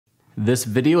This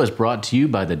video is brought to you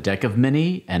by the Deck of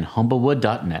Many and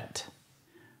Humblewood.net.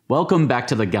 Welcome back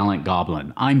to the Gallant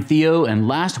Goblin. I'm Theo, and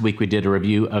last week we did a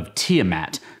review of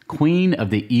Tiamat, Queen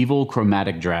of the Evil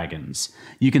Chromatic Dragons.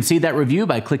 You can see that review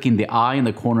by clicking the eye in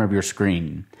the corner of your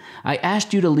screen. I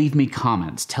asked you to leave me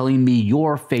comments telling me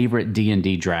your favorite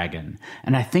D&D dragon,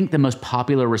 and I think the most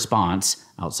popular response,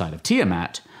 outside of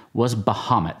Tiamat, was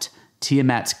Bahamut,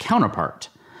 Tiamat's counterpart.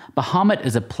 Bahamut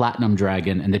is a platinum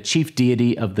dragon and the chief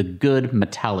deity of the good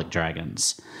metallic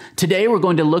dragons. Today we're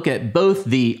going to look at both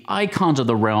the Icons of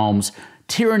the Realms,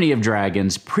 Tyranny of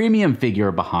Dragons premium figure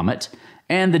Bahamut,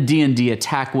 and the D&D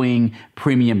Attack Wing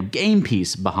premium game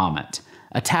piece Bahamut.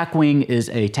 Attack Wing is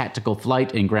a tactical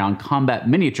flight and ground combat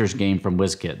miniatures game from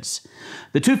WizKids.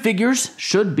 The two figures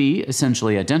should be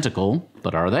essentially identical,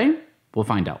 but are they? We'll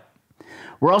find out.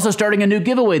 We're also starting a new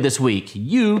giveaway this week.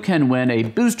 You can win a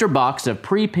booster box of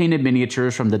pre-painted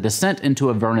miniatures from the Descent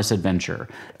into Avernus adventure.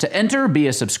 To enter, be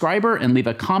a subscriber and leave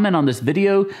a comment on this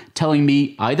video telling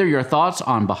me either your thoughts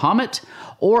on Bahamut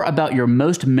or about your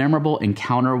most memorable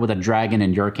encounter with a dragon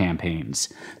in your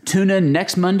campaigns. Tune in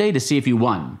next Monday to see if you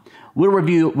won. We'll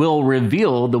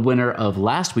reveal the winner of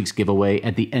last week's giveaway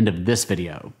at the end of this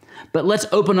video. But let's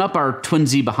open up our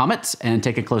twinsy Bahamuts and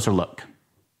take a closer look.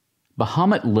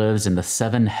 Bahamut lives in the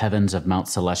seven heavens of Mount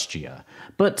Celestia,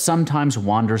 but sometimes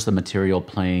wanders the material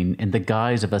plane in the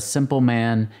guise of a simple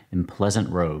man in pleasant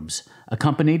robes,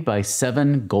 accompanied by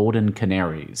 7 golden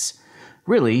canaries.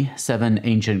 Really, 7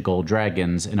 ancient gold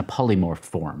dragons in a polymorphed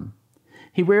form.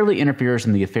 He rarely interferes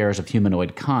in the affairs of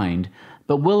humanoid kind,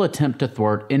 but will attempt to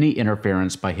thwart any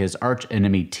interference by his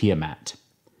archenemy Tiamat.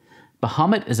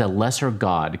 Bahamut is a lesser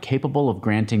god capable of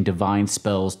granting divine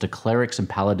spells to clerics and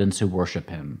paladins who worship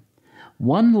him.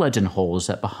 One legend holds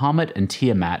that Bahamut and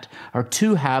Tiamat are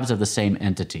two halves of the same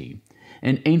entity.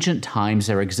 In ancient times,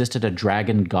 there existed a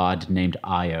dragon god named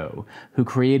Io, who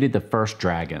created the first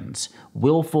dragons,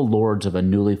 willful lords of a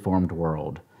newly formed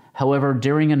world. However,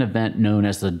 during an event known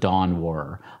as the Dawn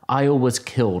War, Io was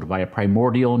killed by a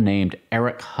primordial named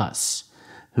Arkhan,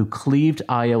 who cleaved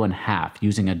Io in half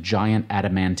using a giant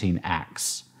adamantine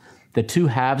axe. The two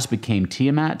halves became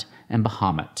Tiamat and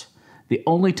Bahamut. The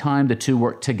only time the two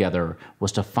worked together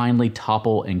was to finally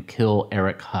topple and kill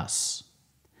Arkhan.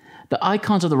 The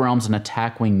Icons of the Realms and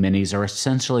Attack Wing minis are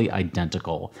essentially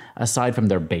identical, aside from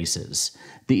their bases.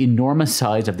 The enormous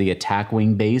size of the Attack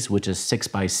Wing base, which is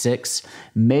 6x6,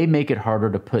 may make it harder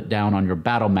to put down on your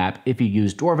battle map if you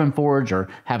use Dwarven Forge or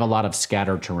have a lot of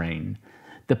scattered terrain.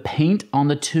 The paint on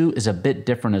the two is a bit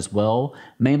different as well.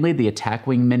 Mainly the Attack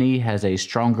Wing mini has a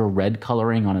stronger red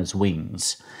coloring on its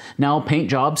wings. Now, paint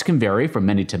jobs can vary from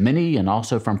mini to mini and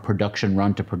also from production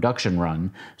run to production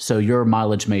run, so your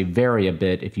mileage may vary a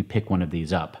bit if you pick one of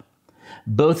these up.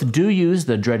 Both do use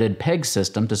the dreaded peg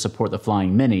system to support the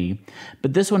flying mini,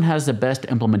 but this one has the best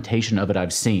implementation of it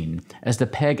I've seen, as the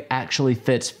peg actually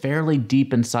fits fairly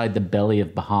deep inside the belly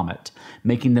of Bahamut,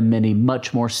 making the mini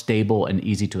much more stable and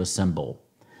easy to assemble.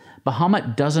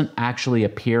 Bahamut doesn't actually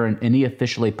appear in any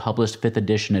officially published 5th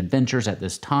edition adventures at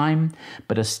this time,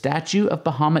 but a statue of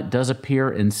Bahamut does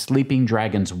appear in Sleeping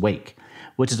Dragon's Wake,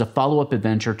 which is a follow-up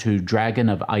adventure to Dragon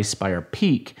of Icespire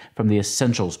Peak from the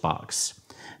Essentials box.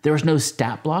 There is no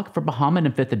stat block for Bahamut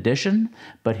in 5th edition,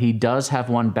 but he does have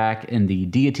one back in the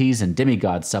Deities and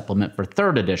Demigods supplement for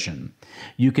 3rd edition.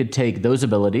 You could take those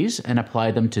abilities and apply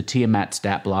them to Tiamat's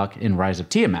stat block in Rise of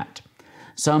Tiamat.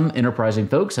 Some enterprising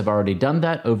folks have already done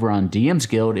that over on DM's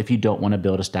Guild if you don't want to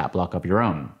build a stat block of your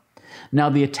own. Now,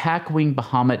 the Attack Wing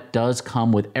Bahamut does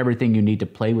come with everything you need to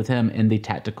play with him in the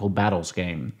Tactical Battles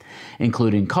game,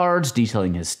 including cards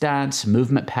detailing his stats,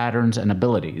 movement patterns, and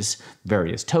abilities,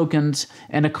 various tokens,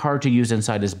 and a card to use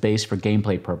inside his base for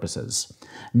gameplay purposes.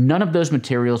 None of those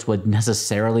materials would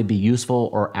necessarily be useful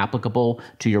or applicable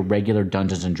to your regular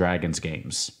Dungeons & Dragons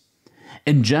games.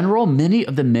 In general, many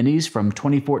of the minis from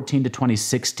 2014 to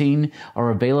 2016 are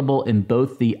available in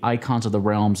both the Icons of the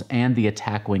Realms and the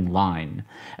Attack Wing line.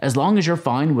 As long as you're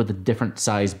fine with the different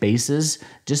size bases,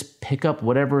 just pick up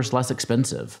whatever is less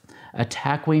expensive.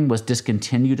 Attack Wing was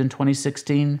discontinued in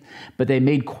 2016, but they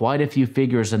made quite a few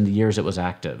figures in the years it was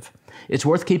active. It's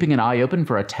worth keeping an eye open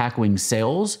for Attack Wing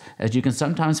sales, as you can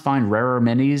sometimes find rarer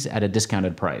minis at a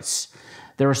discounted price.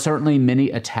 There are certainly many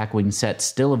Attack Wing sets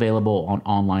still available on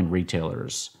online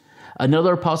retailers.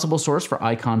 Another possible source for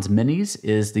Icons minis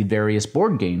is the various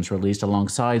board games released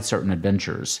alongside certain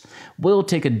adventures. We'll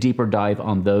take a deeper dive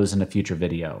on those in a future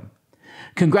video.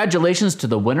 Congratulations to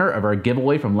the winner of our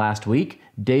giveaway from last week,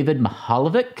 David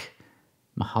Mahalovic.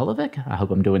 Mahalovic? I hope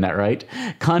I'm doing that right.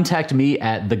 Contact me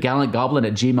at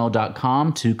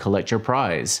thegallantgoblin@gmail.com to collect your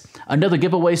prize. Another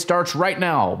giveaway starts right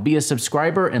now. Be a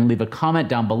subscriber and leave a comment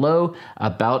down below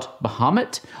about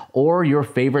Bahamut or your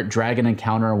favorite dragon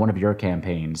encounter in one of your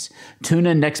campaigns. Tune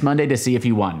in next Monday to see if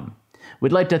you won.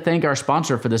 We'd like to thank our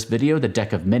sponsor for this video, the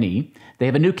Deck of Many. They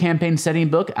have a new campaign setting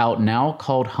book out now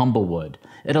called Humblewood.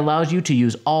 It allows you to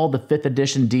use all the 5th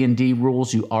edition D&D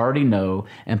rules you already know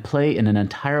and play in an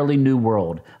entirely new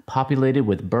world, populated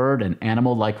with bird and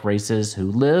animal-like races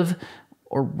who live,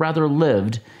 or rather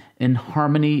lived, in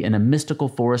harmony in a mystical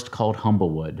forest called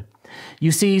Humblewood.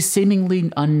 You see,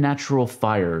 seemingly unnatural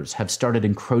fires have started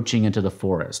encroaching into the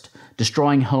forest,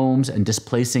 destroying homes and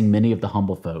displacing many of the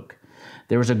humble folk.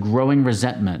 There is a growing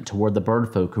resentment toward the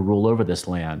bird folk who rule over this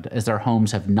land, as their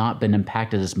homes have not been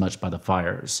impacted as much by the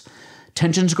fires.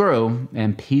 Tensions grow,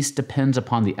 and peace depends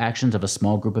upon the actions of a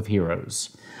small group of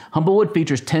heroes. Humblewood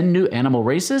features 10 new animal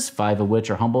races, 5 of which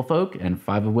are humble folk, and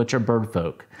 5 of which are bird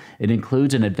folk. It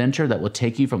includes an adventure that will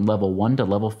take you from level 1 to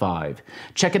level 5.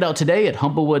 Check it out today at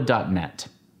humblewood.net.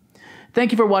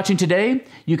 Thank you for watching today.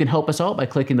 You can help us out by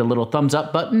clicking the little thumbs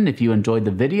up button if you enjoyed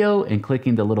the video and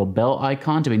clicking the little bell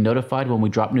icon to be notified when we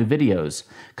drop new videos.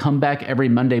 Come back every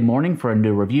Monday morning for a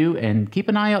new review and keep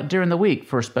an eye out during the week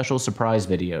for special surprise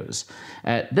videos.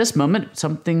 At this moment,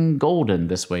 something golden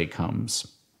this way comes.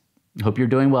 Hope you're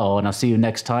doing well, and I'll see you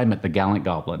next time at the Gallant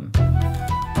Goblin.